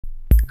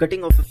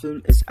Cutting of a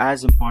film is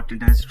as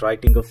important as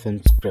writing a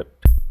film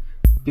script.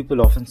 People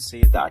often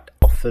say that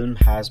a film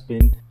has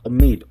been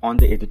made on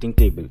the editing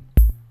table.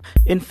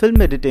 In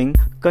film editing,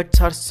 cuts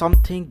are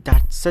something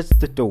that sets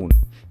the tone.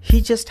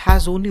 He just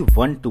has only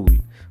one tool,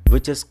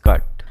 which is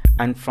cut,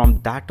 and from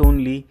that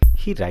only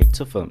he writes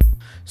a film.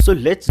 So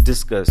let's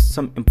discuss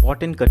some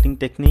important cutting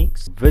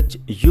techniques which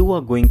you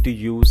are going to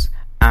use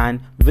and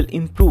will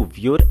improve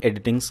your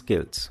editing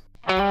skills.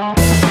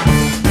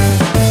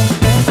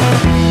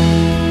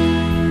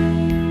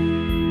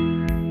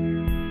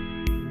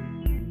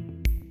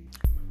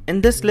 In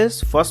this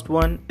list, first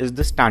one is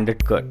the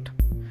standard cut,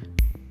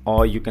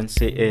 or you can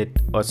say it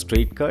a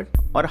straight cut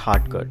or a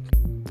hard cut.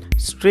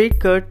 Straight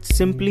cut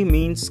simply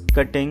means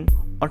cutting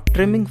or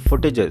trimming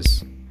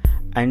footages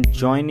and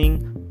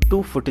joining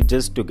two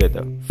footages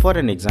together. For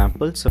an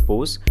example,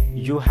 suppose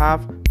you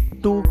have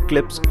two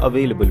clips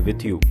available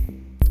with you,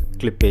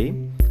 clip A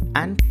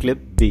and clip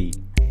B,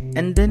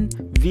 and then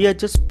we are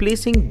just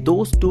placing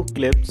those two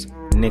clips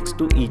next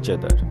to each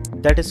other.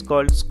 That is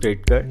called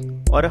straight cut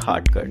or a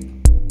hard cut.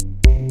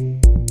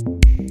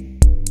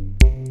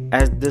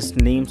 As this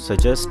name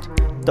suggests,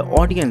 the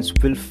audience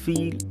will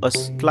feel a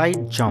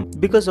slight jump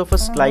because of a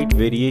slight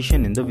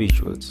variation in the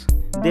visuals.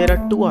 There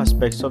are two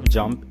aspects of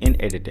jump in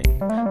editing.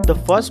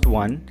 The first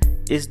one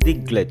is the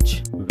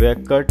glitch, where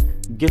cut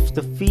gives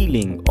the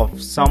feeling of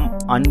some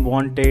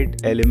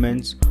unwanted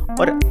elements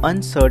or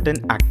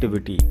uncertain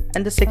activity.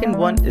 And the second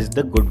one is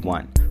the good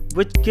one,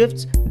 which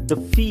gives the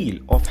feel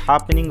of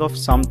happening of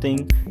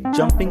something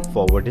jumping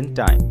forward in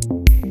time.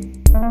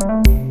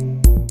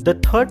 The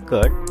third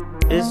cut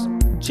is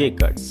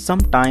J-cut.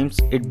 Sometimes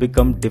it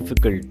becomes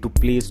difficult to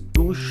place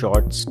two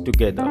shots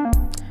together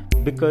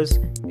because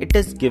it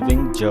is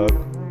giving jerk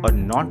or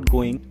not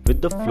going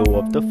with the flow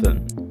of the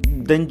film.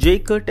 Then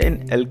J-cut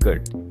and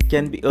L-cut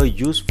can be a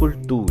useful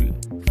tool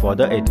for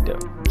the editor.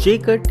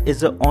 J-cut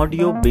is an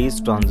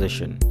audio-based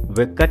transition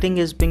where cutting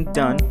is being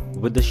done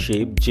with the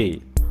shape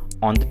J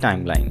on the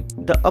timeline.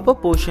 The upper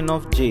portion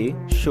of J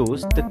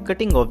shows the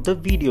cutting of the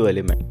video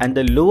element and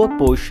the lower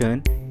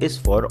portion is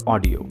for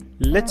audio.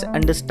 Let's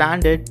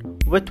understand it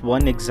with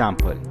one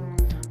example.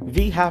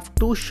 We have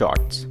two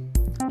shots,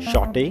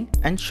 shot A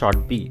and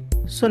shot B.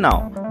 So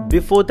now,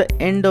 before the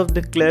end of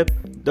the clip,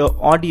 the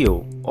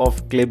audio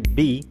of clip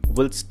B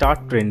will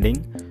start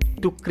trending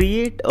to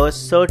create a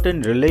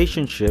certain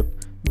relationship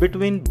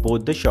between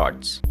both the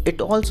shots.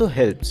 It also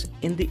helps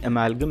in the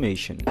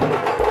amalgamation.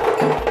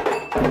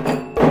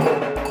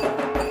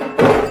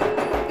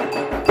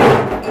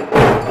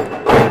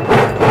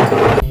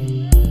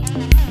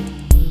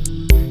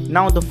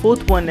 Now the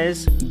fourth one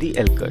is the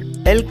L-cut.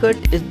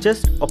 L-cut is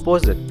just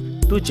opposite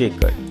to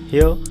J-cut.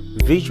 Here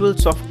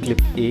visuals of clip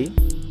A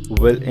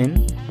will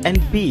end and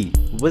B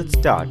will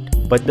start,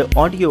 but the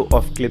audio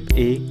of clip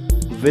A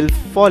will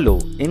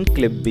follow in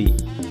clip B.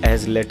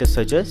 As letter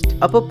suggests,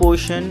 upper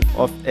portion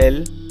of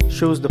L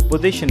shows the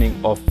positioning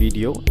of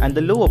video and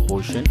the lower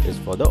portion is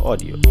for the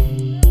audio.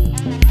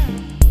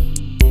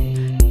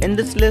 In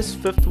this list,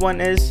 fifth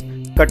one is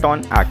cut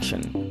on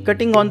action.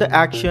 Cutting on the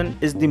action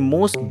is the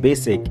most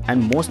basic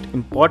and most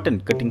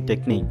important cutting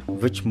technique,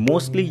 which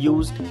mostly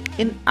used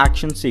in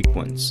action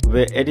sequence,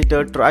 where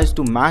editor tries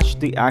to match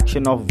the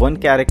action of one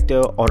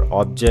character or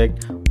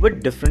object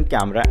with different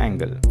camera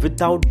angle.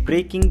 Without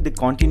breaking the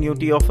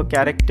continuity of a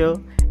character,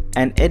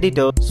 an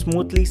editor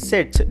smoothly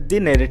sets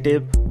the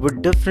narrative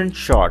with different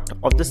shot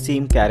of the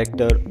same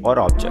character or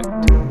object.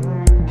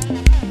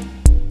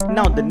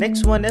 Now the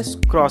next one is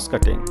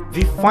cross-cutting.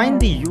 We find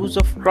the use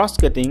of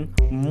cross-cutting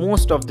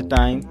most of the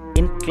time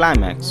in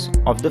climax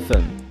of the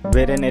film,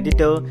 where an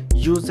editor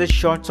uses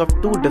shots of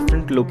two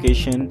different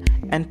locations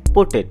and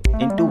put it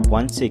into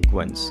one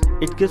sequence.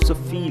 It gives a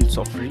feel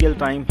of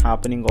real-time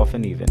happening of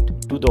an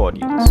event to the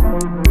audience.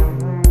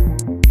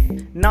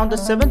 Now the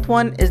seventh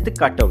one is the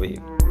cutaway.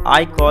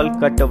 I call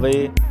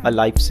cutaway a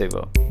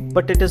lifesaver,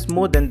 but it is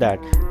more than that,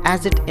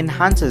 as it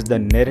enhances the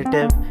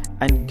narrative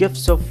and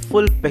gives a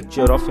full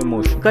picture of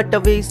emotion.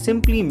 Cutaway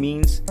simply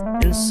means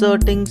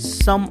inserting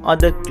some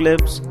other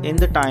clips in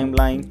the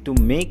timeline to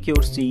make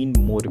your scene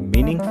more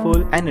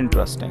meaningful and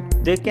interesting.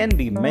 There can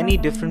be many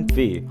different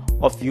ways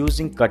of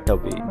using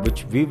cutaway,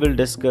 which we will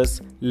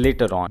discuss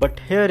later on, but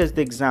here is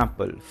the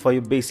example for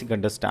your basic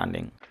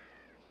understanding.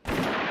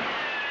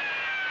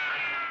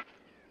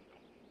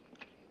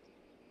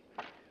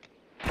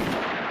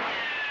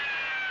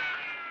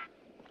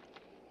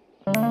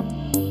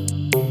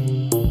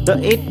 The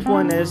eighth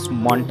one is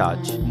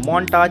montage.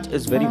 Montage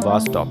is very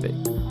vast topic,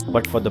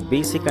 but for the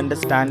basic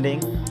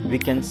understanding, we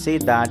can say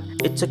that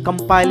it's a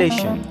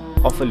compilation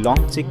of a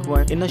long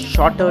sequence in a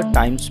shorter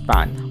time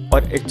span, or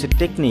it's a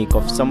technique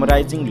of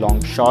summarizing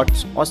long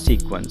shots or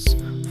sequence.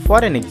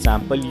 For an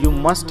example, you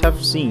must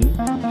have seen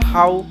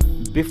how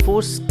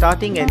before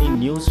starting any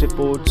news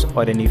reports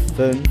or any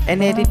film,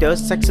 an editor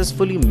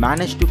successfully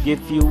managed to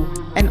give you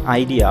an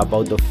idea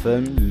about the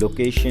film,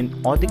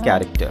 location or the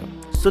character.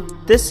 So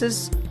this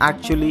is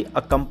actually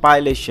a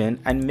compilation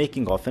and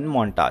making of a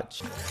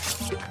montage.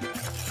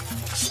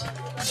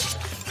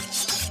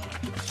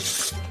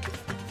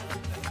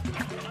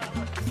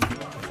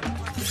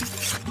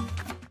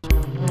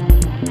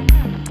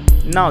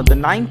 Now the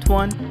ninth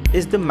one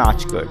is the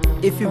match cut.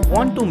 If you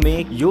want to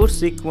make your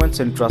sequence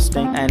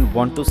interesting and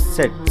want to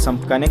set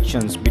some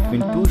connections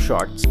between two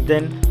shots,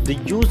 then the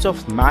use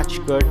of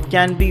match cut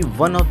can be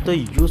one of the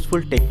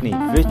useful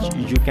techniques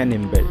which you can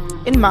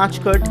embed. In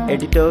match cut,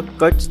 editor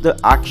cuts the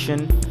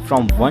action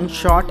from one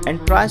shot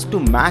and tries to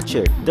match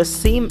it the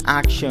same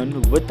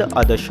action with the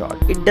other shot.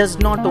 It does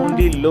not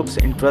only looks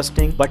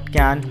interesting but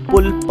can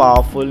pull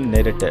powerful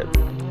narrative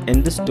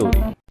in the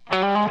story.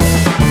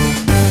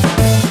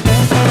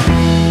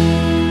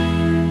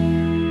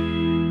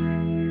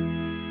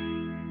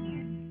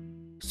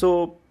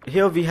 So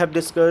here we have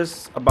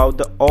discussed about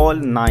the all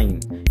 9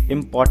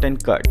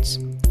 important cuts.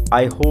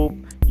 I hope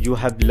you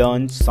have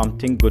learned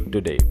something good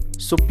today.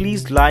 So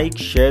please like,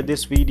 share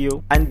this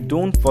video and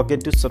don't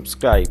forget to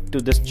subscribe to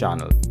this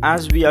channel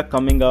as we are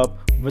coming up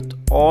with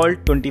all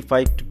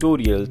 25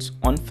 tutorials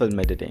on film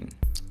editing.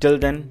 Till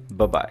then,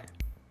 bye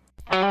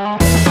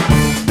bye.